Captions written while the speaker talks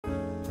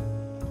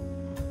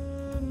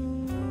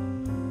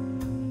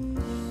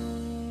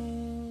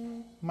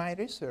My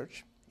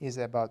research is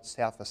about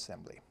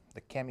self-assembly,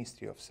 the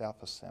chemistry of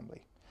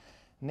self-assembly.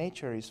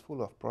 Nature is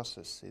full of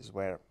processes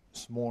where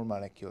small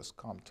molecules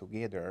come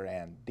together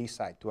and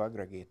decide to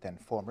aggregate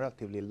and form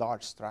relatively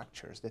large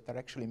structures that are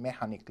actually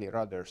mechanically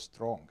rather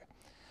strong.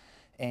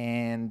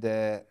 And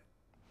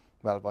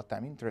well, what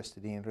I'm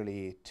interested in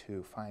really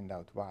to find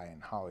out why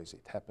and how is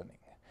it happening.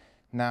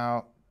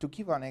 Now, to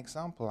give an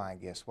example, I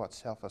guess, what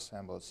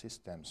self-assembled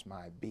systems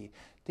might be,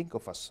 think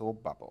of a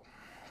soap bubble.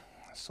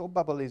 A soap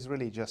bubble is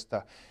really just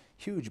a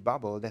huge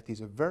bubble that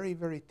is a very,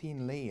 very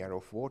thin layer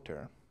of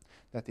water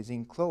that is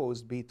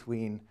enclosed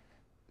between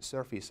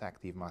surface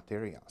active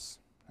materials.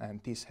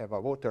 And these have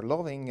a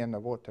water-loving and a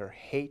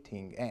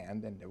water-hating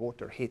end, and the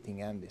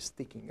water-hating end is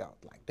sticking out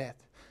like that,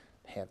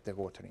 have the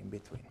water in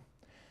between.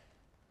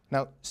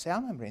 Now,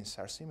 cell membranes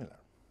are similar.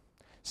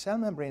 Cell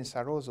membranes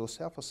are also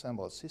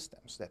self-assembled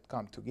systems that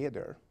come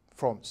together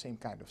from same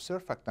kind of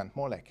surfactant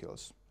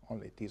molecules,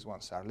 only these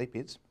ones are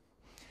lipids.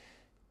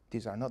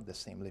 These are not the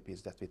same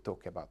lipids that we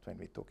talk about when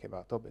we talk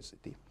about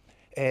obesity.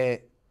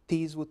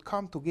 These would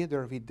come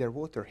together with their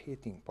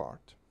water-hating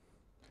part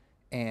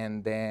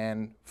and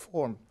then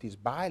form this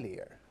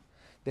bilayer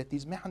that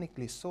is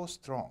mechanically so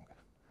strong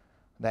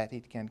that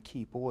it can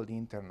keep all the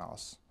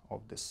internals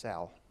of the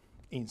cell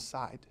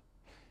inside,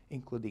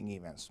 including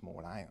even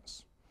small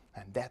ions.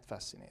 And that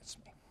fascinates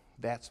me.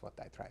 That's what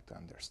I try to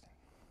understand.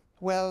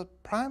 Well,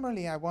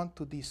 primarily I want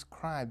to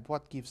describe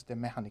what gives the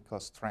mechanical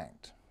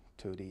strength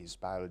to these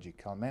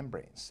biological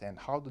membranes and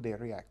how do they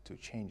react to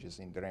changes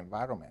in their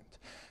environment,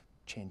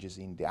 changes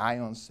in the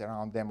ions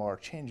around them or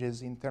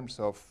changes in terms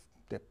of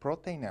the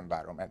protein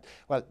environment.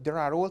 Well, there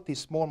are all these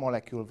small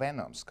molecule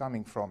venoms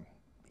coming from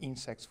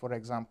insects, for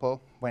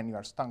example. When you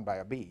are stung by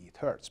a bee, it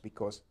hurts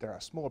because there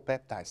are small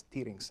peptides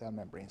tearing cell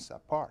membranes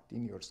apart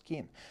in your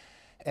skin.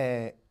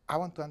 I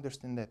want to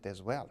understand that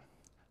as well.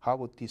 How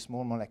would these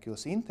small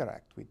molecules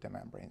interact with the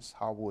membranes?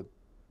 How would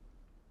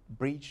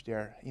breach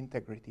their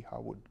integrity?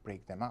 How would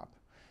break them up?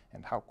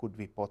 And how could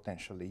we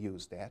potentially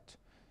use that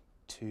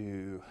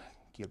to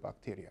kill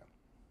bacteria?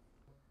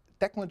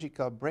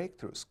 Technological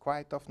breakthroughs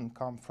quite often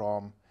come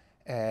from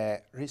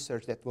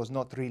research that was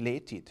not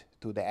related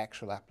to the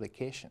actual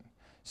application.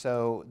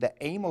 So the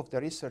aim of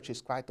the research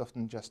is quite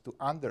often just to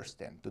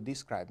understand, to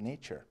describe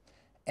nature,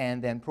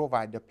 and then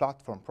provide the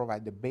platform,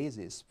 provide the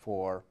basis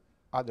for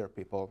other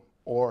people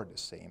or the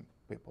same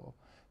people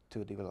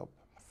to develop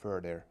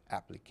further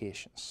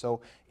applications.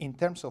 So in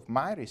terms of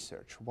my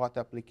research, what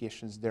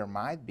applications there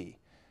might be?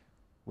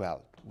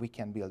 Well, we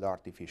can build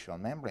artificial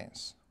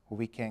membranes.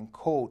 We can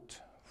coat,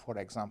 for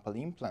example,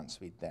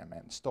 implants with them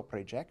and stop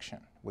rejection,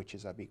 which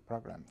is a big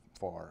problem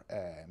for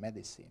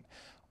medicine.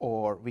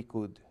 Or we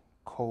could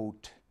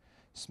coat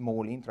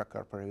small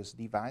intracorporeal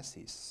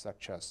devices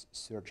such as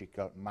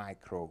surgical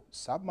micro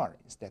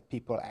submarines that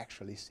people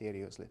actually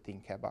seriously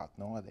think about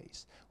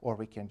nowadays. Or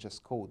we can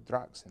just coat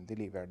drugs and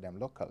deliver them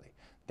locally.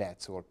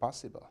 That's all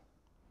possible.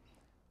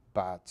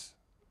 But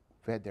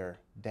whether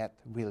that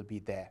will be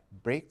the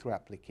breakthrough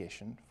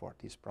application for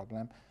this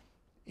problem,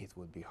 it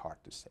would be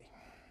hard to say.